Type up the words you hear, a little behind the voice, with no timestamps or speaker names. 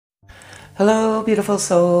Hello, beautiful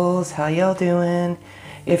souls. How y'all doing?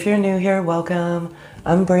 If you're new here, welcome.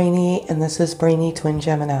 I'm Brainy, and this is Brainy Twin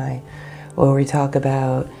Gemini, where we talk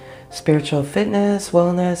about spiritual fitness,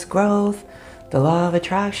 wellness, growth, the law of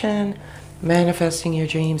attraction, manifesting your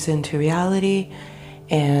dreams into reality,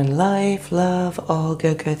 and life, love, all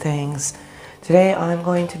good things. Today, I'm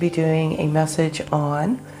going to be doing a message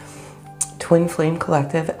on Twin Flame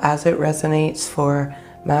Collective as it resonates for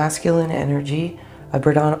masculine energy. I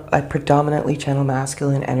predominantly channel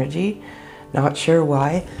masculine energy. Not sure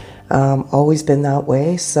why. Always been that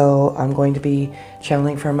way. So I'm going to be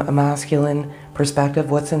channeling from a masculine perspective.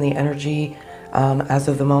 What's in the energy as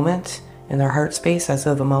of the moment, in their heart space as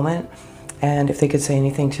of the moment. And if they could say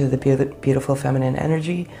anything to the beautiful feminine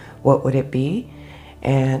energy, what would it be?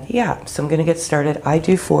 And yeah, so I'm going to get started. I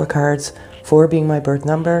do 4 cards, 4 being my birth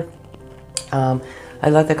number. I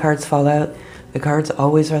let the cards fall out. The cards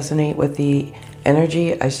always resonate with the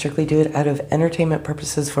energy. I strictly do it out of entertainment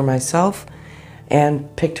purposes for myself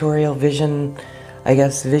and pictorial vision, I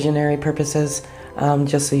guess visionary purposes,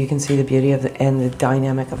 just so you can see the beauty of and the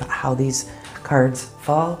dynamic of how these cards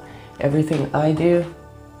fall. Everything I do,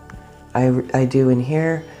 I do in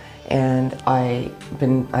here, and I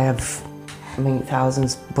have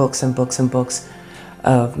thousands books and books and books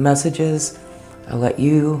of messages. I'll let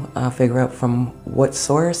you figure out from what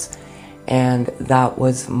source. And that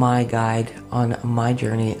was my guide on my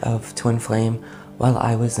journey of twin flame while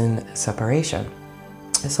I was in separation.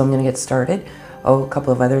 So I'm going to get started. Oh, a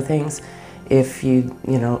couple of other things. If you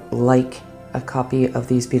like a copy of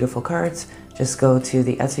these beautiful cards, just go to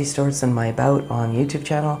the Etsy store. It's in my About on YouTube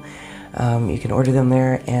channel. You can order them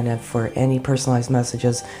there. And for any personalized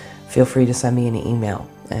messages, feel free to send me an email.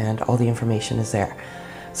 And all the information is there.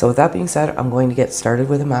 So with that being said, I'm going to get started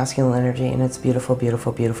with a masculine energy. And it's beautiful,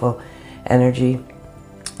 beautiful, beautiful energy.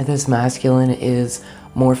 This masculine is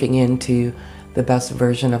morphing into the best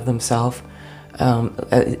version of themselves.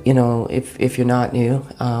 If you're not new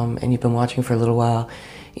and you've been watching for a little while,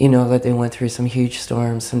 you know that they went through some huge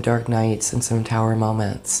storms, some dark nights, and some tower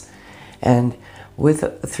moments. And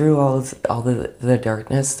through all the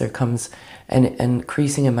darkness, there comes an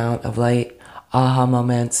increasing amount of light, aha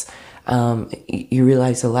moments. You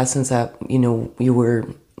realize the lessons that you were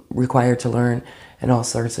required to learn, and all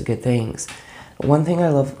sorts of good things. One thing I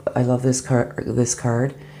love this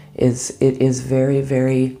card is it is very,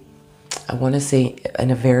 very, I want to say,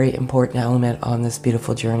 a very important element on this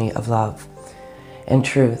beautiful journey of love and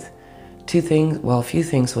truth. A few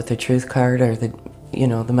things with the truth card, or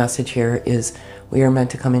the message here is we are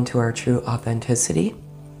meant to come into our true authenticity,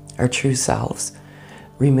 our true selves,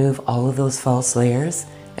 remove all of those false layers,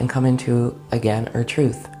 and come into, again, our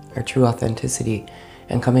truth, our true authenticity,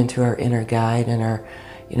 and come into our inner guide and our,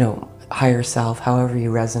 higher self, however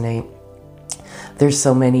you resonate. There's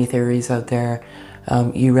so many theories out there.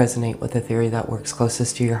 You resonate with the theory that works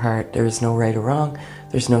closest to your heart. There is no right or wrong.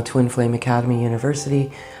 There's no Twin Flame Academy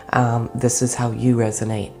University. This is how you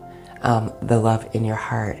resonate, the love in your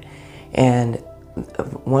heart. And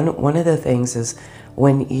one of the things is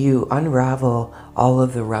when you unravel all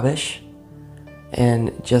of the rubbish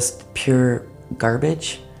and just pure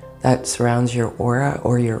garbage that surrounds your aura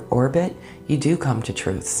or your orbit, you do come to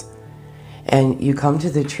truths. And you come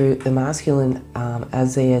to the truth, the masculine,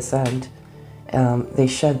 as they ascend, they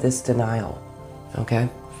shed this denial, okay?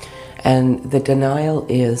 And the denial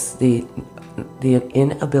is the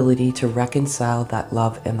inability to reconcile that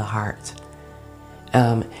love in the heart,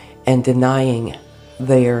 and denying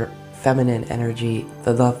their feminine energy,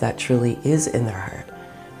 the love that truly is in their heart.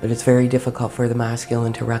 But it's very difficult for the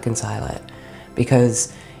masculine to reconcile it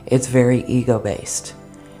because it's very ego-based,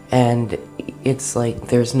 and it's like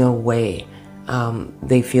there's no way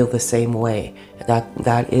they feel the same way.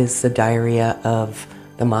 That is the diarrhea of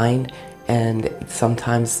the mind, and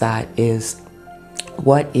sometimes that is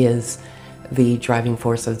what is the driving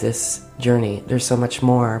force of this journey. There's so much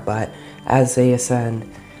more, but as they ascend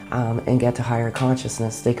and get to higher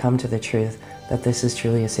consciousness, they come to the truth that this is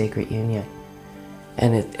truly a sacred union.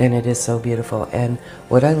 And it is so beautiful. And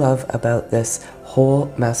what I love about this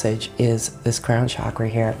whole message is this crown chakra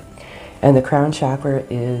here. And the crown chakra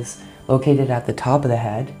is located at the top of the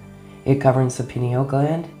head. It governs the pineal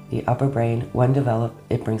gland, the upper brain. When developed,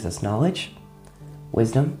 it brings us knowledge,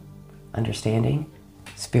 wisdom, understanding,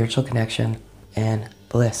 spiritual connection, and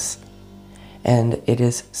bliss. And it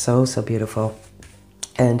is so, so beautiful.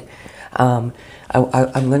 And I'm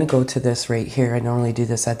going to go to this right here. I normally do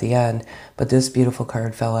this at the end, but this beautiful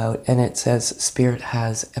card fell out, and it says Spirit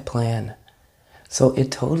has a plan. So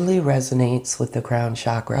it totally resonates with the crown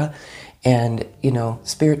chakra. And,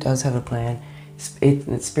 Spirit does have a plan.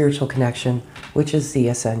 it's spiritual connection, which is the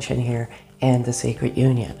ascension here, and the sacred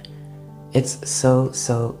union. It's so,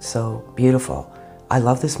 so, so beautiful. I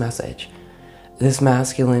love this message. This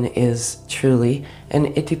masculine is truly,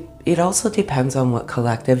 and it also depends on what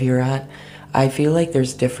collective you're at. I feel like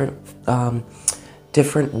there's different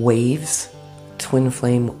waves, twin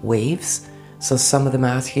flame waves. So some of the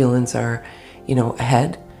masculines are,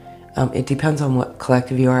 ahead. It depends on what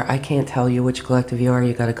collective you are. I can't tell you which collective you are.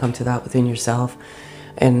 You got to come to that within yourself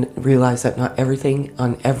and realize that not everything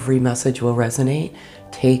on every message will resonate.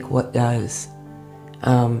 Take what does.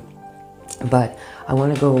 But I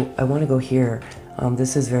want to go here.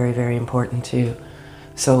 This is very, very important too.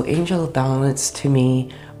 So angel of balance to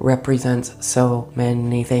me represents so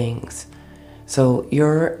many things. So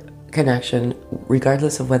your connection,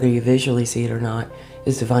 regardless of whether you visually see it or not,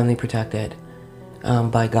 is divinely protected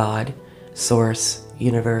by God, source,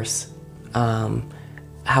 universe,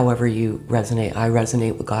 however you resonate. I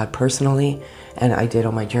resonate with God personally, and I did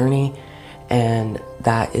on my journey, and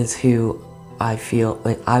that is who I feel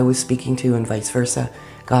like I was speaking to, and vice versa.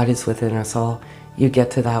 God is within us all. You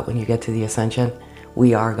get to that when you get to the ascension.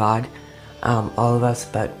 We are God, all of us,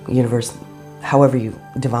 but universe, however you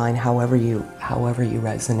divine, however you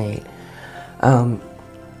resonate.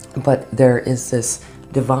 But there is this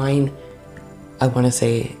divine, I want to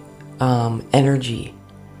say, energy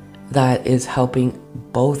that is helping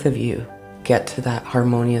both of you get to that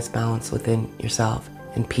harmonious balance within yourself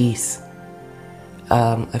and peace.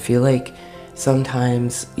 I feel like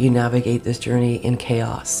sometimes you navigate this journey in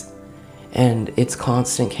chaos, and it's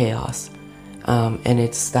constant chaos. And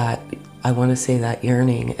it's that, I want to say, that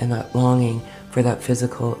yearning and that longing for that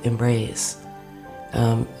physical embrace.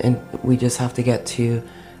 And we just have to get to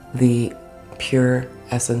the pure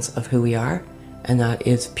essence of who we are, and that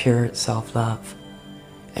is pure self-love.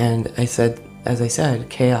 And as I said,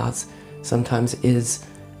 chaos sometimes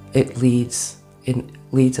leads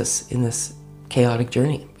us in this chaotic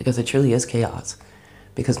journey, because it truly is chaos,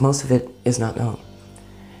 because most of it is not known.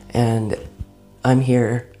 And I'm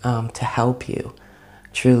here to help you.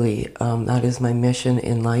 Truly, that is my mission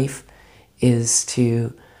in life, is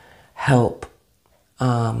to help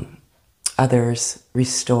others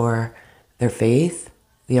restore their faith,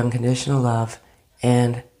 the unconditional love,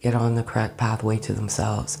 and get on the correct pathway to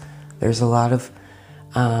themselves. There's a lot of,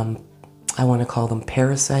 I want to call them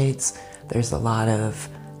parasites. There's a lot of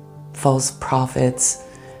false prophets.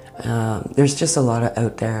 There's just a lot of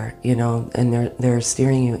out there, and they're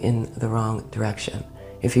steering you in the wrong direction.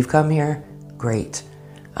 If you've come here, great.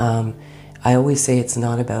 I always say it's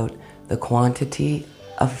not about the quantity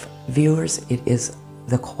of viewers, it is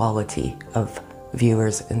the quality of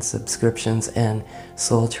viewers and subscriptions and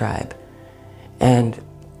Soul Tribe. And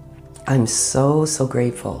I'm so, so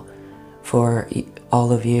grateful for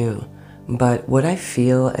all of you. But what I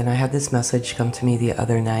feel, and I had this message come to me the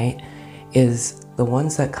other night, is the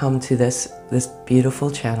ones that come to this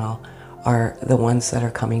beautiful channel are the ones that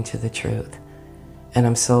are coming to the truth. And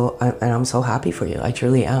I'm so happy for you. I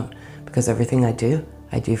truly am, because everything I do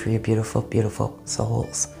for your beautiful, beautiful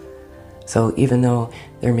souls. So even though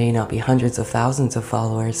there may not be hundreds of thousands of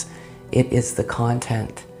followers, it is the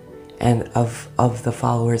content and of the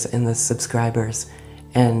followers and the subscribers.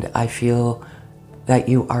 And I feel that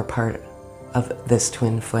you are part of this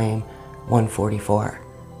twin flame 144.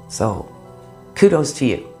 So kudos to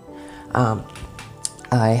you.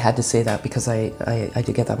 I had to say that because I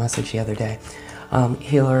did get that message the other day.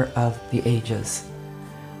 Healer of the ages.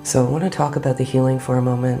 So I want to talk about the healing for a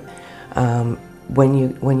moment.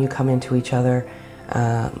 When you come into each other,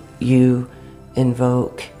 you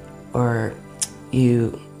invoke, or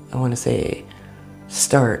you, I want to say,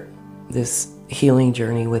 start this healing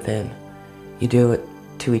journey within. You do it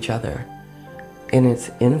to each other, and it's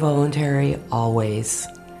involuntary always.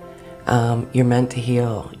 You're meant to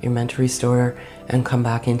heal. You're meant to restore and come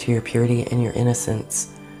back into your purity and your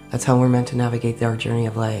innocence. That's how we're meant to navigate our journey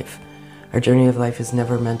of life. Our journey of life is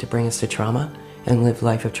never meant to bring us to trauma and live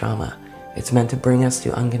life of trauma. It's meant to bring us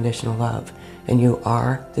to unconditional love. And you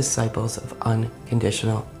are disciples of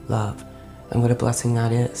unconditional love. And what a blessing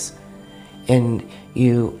that is. And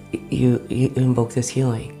you invoke this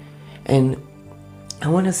healing. And I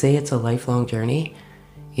want to say it's a lifelong journey,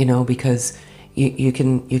 because you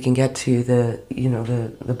can get to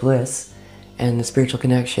the bliss and the spiritual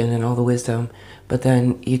connection and all the wisdom, but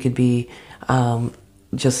then you could be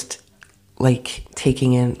just like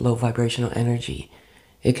taking in low vibrational energy.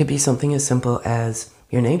 It could be something as simple as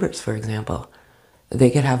your neighbors, for example. They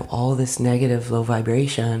could have all this negative low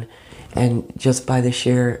vibration, and just by the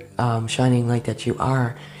sheer shining light that you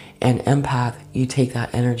are, an empath, you take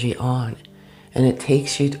that energy on, and it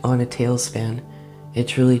takes you on a tailspin, It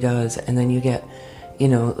truly does. And then you get, you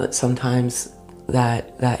know, sometimes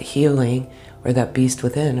that healing or that beast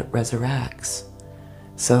within resurrects.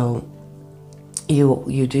 So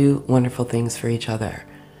you do wonderful things for each other.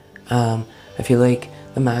 I feel like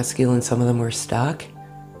the masculine, some of them were stuck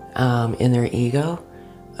in their ego,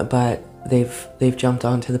 but they've jumped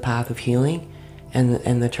onto the path of healing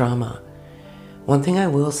and the trauma. One thing I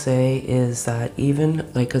will say is that even,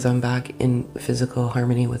 like, because I'm back in physical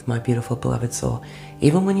harmony with my beautiful beloved soul,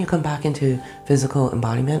 even when you come back into physical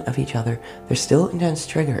embodiment of each other, there's still intense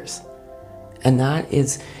triggers. And that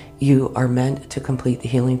is, you are meant to complete the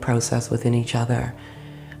healing process within each other.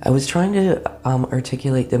 I was trying to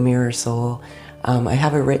articulate the mirror soul. I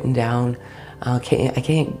have it written down. I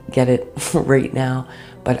can't get it right now,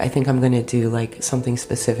 but I think I'm going to do like something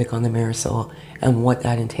specific on the mirror soul and what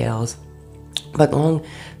that entails. But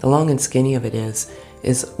the long and skinny of it is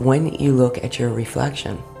when you look at your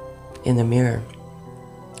reflection in the mirror,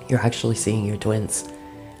 you're actually seeing your twins.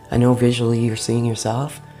 I know visually you're seeing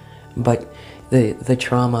yourself, but the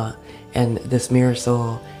trauma and this mirror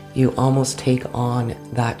soul, you almost take on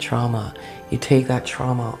that trauma. You take that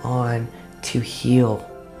trauma on to heal.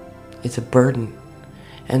 It's a burden.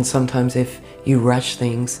 And sometimes if you rush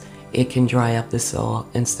things, it can dry up the soul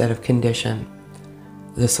instead of condition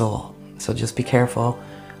the soul. So just be careful.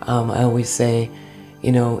 I always say,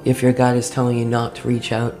 you know, if your gut is telling you not to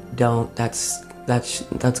reach out, don't. That's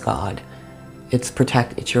God.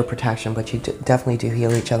 It's your protection, but you definitely do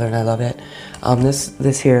heal each other, and I love it.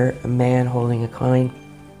 This here, a man holding a coin.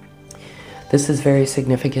 This is very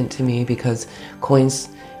significant to me because coins,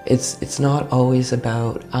 it's not always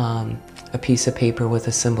about a piece of paper with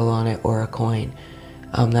a symbol on it or a coin.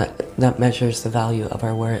 That measures the value of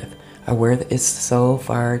our worth. Our worth is so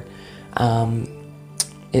far.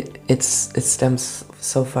 It stems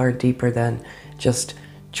so far deeper than just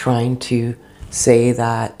trying to say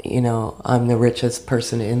that, you know, I'm the richest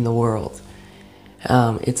person in the world.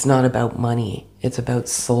 It's not about money. It's about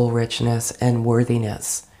soul richness and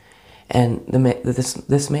worthiness. And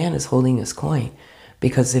this man is holding his coin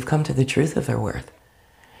because they've come to the truth of their worth.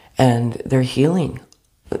 And they're healing,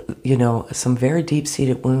 you know, some very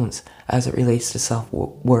deep-seated wounds as it relates to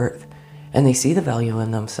self-worth. And they see the value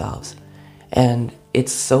in themselves. And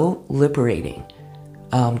it's so liberating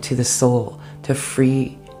to the soul to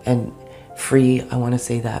free, I want to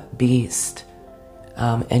say, that beast,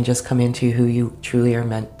 and just come into who you truly are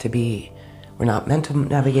meant to be. We're not meant to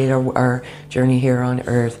navigate our journey here on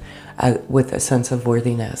earth with a sense of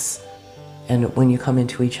worthiness. And when you come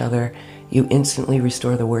into each other, you instantly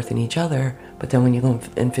restore the worth in each other. But then when you go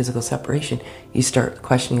in physical separation, you start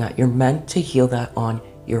questioning that. You're meant to heal that on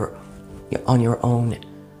your own.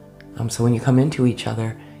 So when you come into each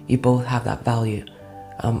other, you both have that value.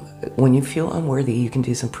 When you feel unworthy, you can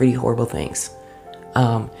do some pretty horrible things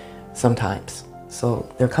sometimes.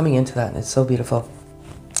 So they're coming into that, and it's so beautiful.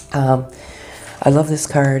 I love this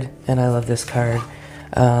card, and I love this card.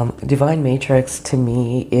 Divine Matrix to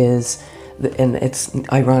me is, and it's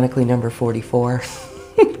ironically number 44.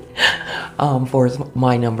 4 is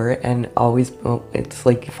my number, and always, well, it's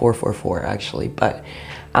like 444 actually, but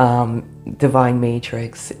Divine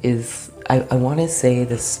Matrix is, I want to say,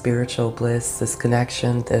 this spiritual bliss, this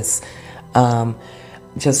connection, this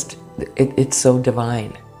it's so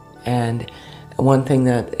divine. And one thing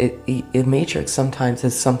that Matrix sometimes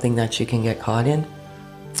is something that you can get caught in,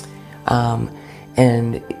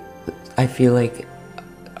 and I feel like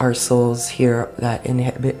our souls here that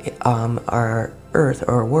inhabit our earth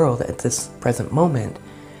or our world at this present moment,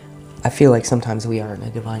 I feel like sometimes we are in a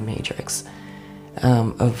divine matrix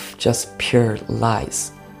of just pure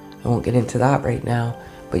lies. I won't get into that right now,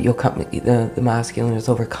 but you'll come. The masculine has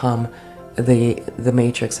overcome the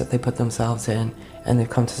matrix that they put themselves in, and they've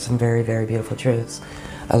come to some very, very beautiful truths.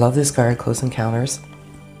 I love this card, Close Encounters.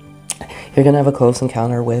 You're gonna have a close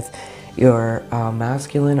encounter with your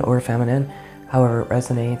masculine or feminine, however it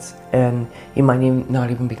resonates, and you might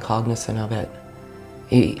not even be cognizant of it.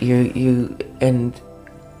 You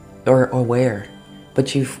or aware,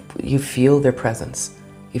 but you feel their presence,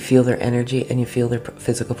 you feel their energy, and you feel their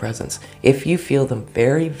physical presence. If you feel them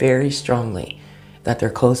very, very strongly that they're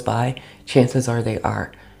close by, chances are they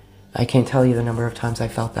are. I can't tell you the number of times I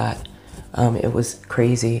felt that. It was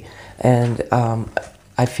crazy, and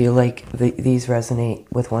I feel like these resonate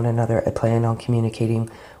with one another. I plan on communicating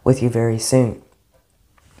with you very soon.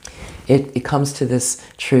 It comes to this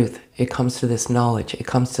truth, it comes to this knowledge, it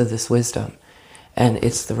comes to this wisdom, and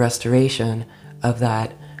it's the restoration of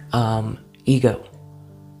that ego,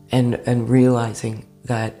 and realizing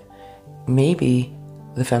that maybe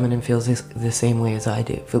the feminine feels the same way as I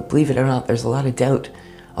do. But believe it or not, there's a lot of doubt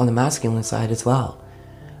on the masculine side as well.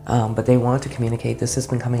 but they want to communicate. This has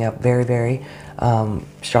been coming out very, very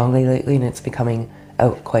strongly lately, and it's becoming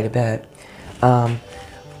out quite a bit.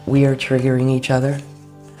 We are triggering each other.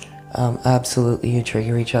 Absolutely, you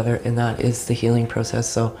trigger each other, and that is the healing process.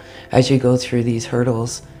 So as you go through these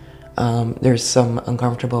hurdles, there's some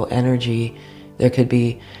uncomfortable energy. There could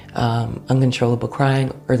be uncontrollable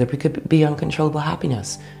crying, or there could be uncontrollable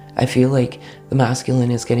happiness. I feel like the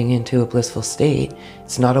masculine is getting into a blissful state.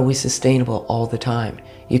 It's not always sustainable all the time.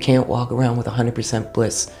 You can't walk around with 100%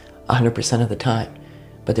 bliss 100% of the time,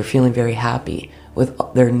 but they're feeling very happy with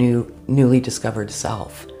their newly discovered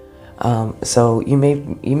self. So you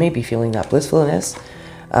may be feeling that blissfulness.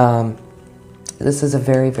 This is a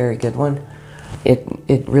very, very good one.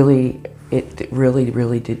 It really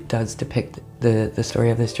does depict the story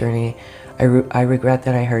of this journey. I regret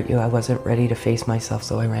that I hurt you. I wasn't ready to face myself,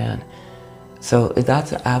 so I ran. So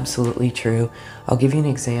that's absolutely true. I'll give you an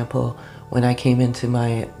example. When I came into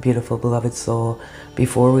my beautiful beloved soul,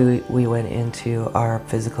 before we went into our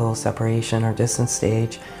physical separation or distance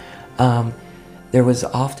stage, there was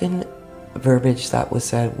often verbiage that was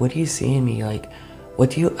said, what do you see in me? Like, what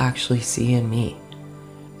do you actually see in me?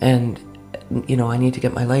 And, you know, I need to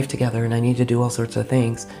get my life together and I need to do all sorts of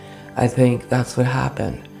things. I think that's what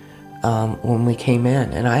happened when we came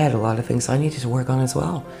in. And I had a lot of things I needed to work on as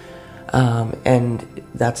well. And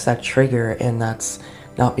that's that trigger, and that's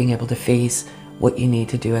not being able to face what you need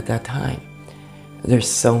to do at that time.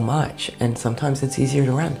 There's so much, and sometimes it's easier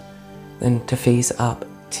to run than to face up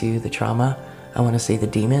to the trauma. I want to say the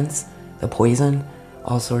demons, the poison,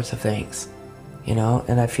 all sorts of things, you know?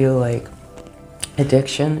 And I feel like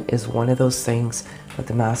addiction is one of those things that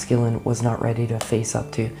the masculine was not ready to face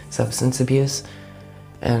up to. Substance abuse.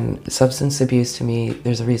 And substance abuse, to me,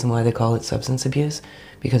 there's a reason why they call it substance abuse,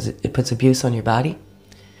 because it puts abuse on your body.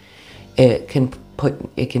 It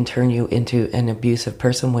can turn you into an abusive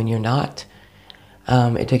person when you're not.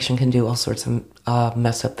 Addiction can do all sorts of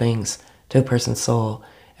messed up things to a person's soul,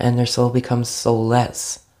 and their soul becomes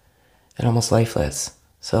soulless and almost lifeless.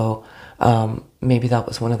 So maybe that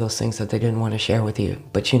was one of those things that they didn't want to share with you.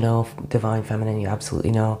 But you know, Divine Feminine, you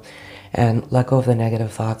absolutely know. And let go of the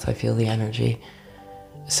negative thoughts. I feel the energy.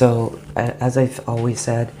 So as I've always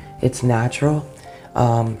said, it's natural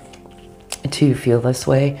to feel this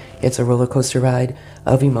way. It's a roller coaster ride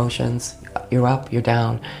of emotions. You're up, you're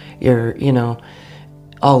down, you're, you know,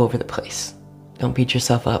 all over the place. Don't beat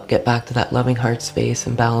yourself up. Get back to that loving heart space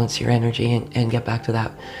and balance your energy, and get back to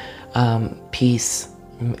that peace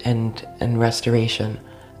and restoration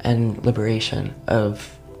and liberation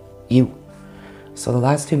of you. So the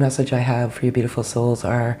last two messages I have for you beautiful souls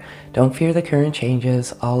are, don't fear the current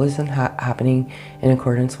changes. All isn't happening in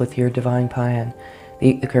accordance with your divine plan.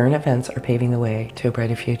 The current events are paving the way to a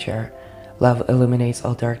brighter future. Love illuminates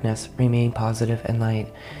all darkness. Remain positive and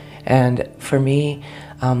light. And for me,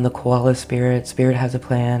 the koala spirit has a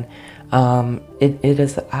plan. It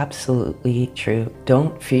is absolutely true.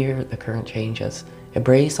 Don't fear the current changes.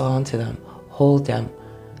 Embrace onto them. Hold them.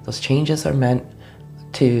 Those changes are meant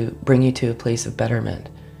to bring you to a place of betterment.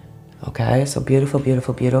 Okay, so beautiful,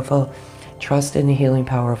 beautiful, beautiful. Trust in the healing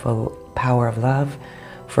power of love,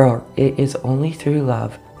 for it is only through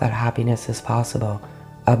love that happiness is possible.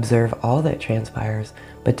 Observe all that transpires,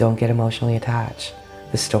 but don't get emotionally attached.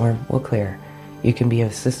 The storm will clear. You can be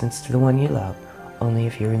of assistance to the one you love, only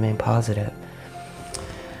if you remain positive.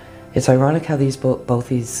 It's ironic how both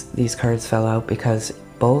these cards fell out, because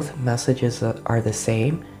both messages are the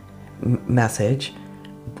same message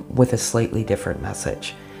with a slightly different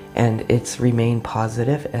message, and it's remain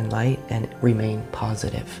positive and light, and remain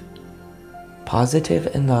positive. Positive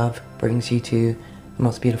and love brings you to the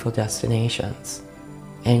most beautiful destinations.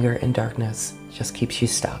 Anger and darkness just keeps you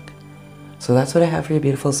stuck. So that's what I have for your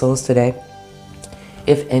beautiful souls today.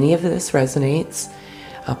 If any of this resonates,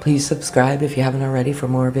 please subscribe if you haven't already for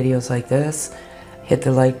more videos like this. Hit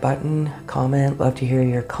the like button, comment, love to hear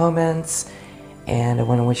your comments, and I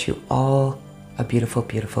want to wish you all a beautiful,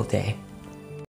 beautiful day.